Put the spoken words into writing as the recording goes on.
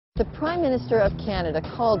The Prime Minister of Canada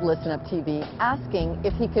called Listen Up TV asking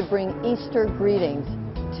if he could bring Easter greetings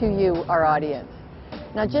to you, our audience.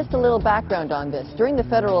 Now, just a little background on this. During the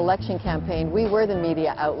federal election campaign, we were the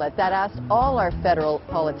media outlet that asked all our federal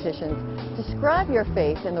politicians, describe your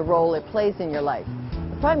faith and the role it plays in your life.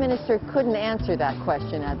 The Prime Minister couldn't answer that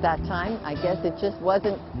question at that time. I guess it just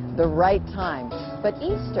wasn't the right time. But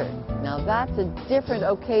Easter, now that's a different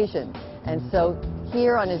occasion. And so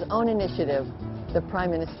here on his own initiative, the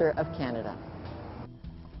Prime Minister of Canada.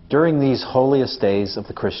 During these holiest days of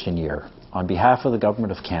the Christian year, on behalf of the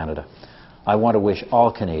Government of Canada, I want to wish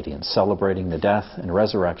all Canadians celebrating the death and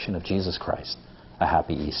resurrection of Jesus Christ a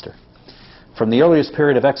happy Easter. From the earliest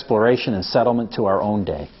period of exploration and settlement to our own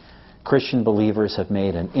day, Christian believers have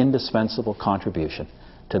made an indispensable contribution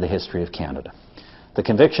to the history of Canada. The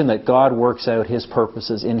conviction that God works out His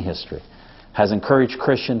purposes in history has encouraged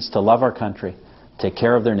Christians to love our country, take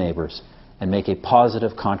care of their neighbors, and make a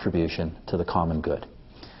positive contribution to the common good.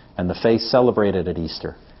 And the faith celebrated at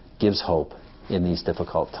Easter gives hope in these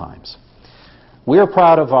difficult times. We are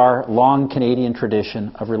proud of our long Canadian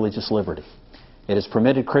tradition of religious liberty. It has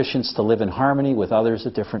permitted Christians to live in harmony with others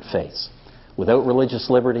of different faiths. Without religious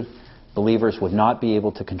liberty, believers would not be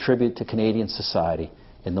able to contribute to Canadian society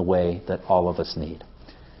in the way that all of us need.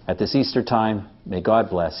 At this Easter time, may God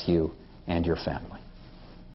bless you and your family.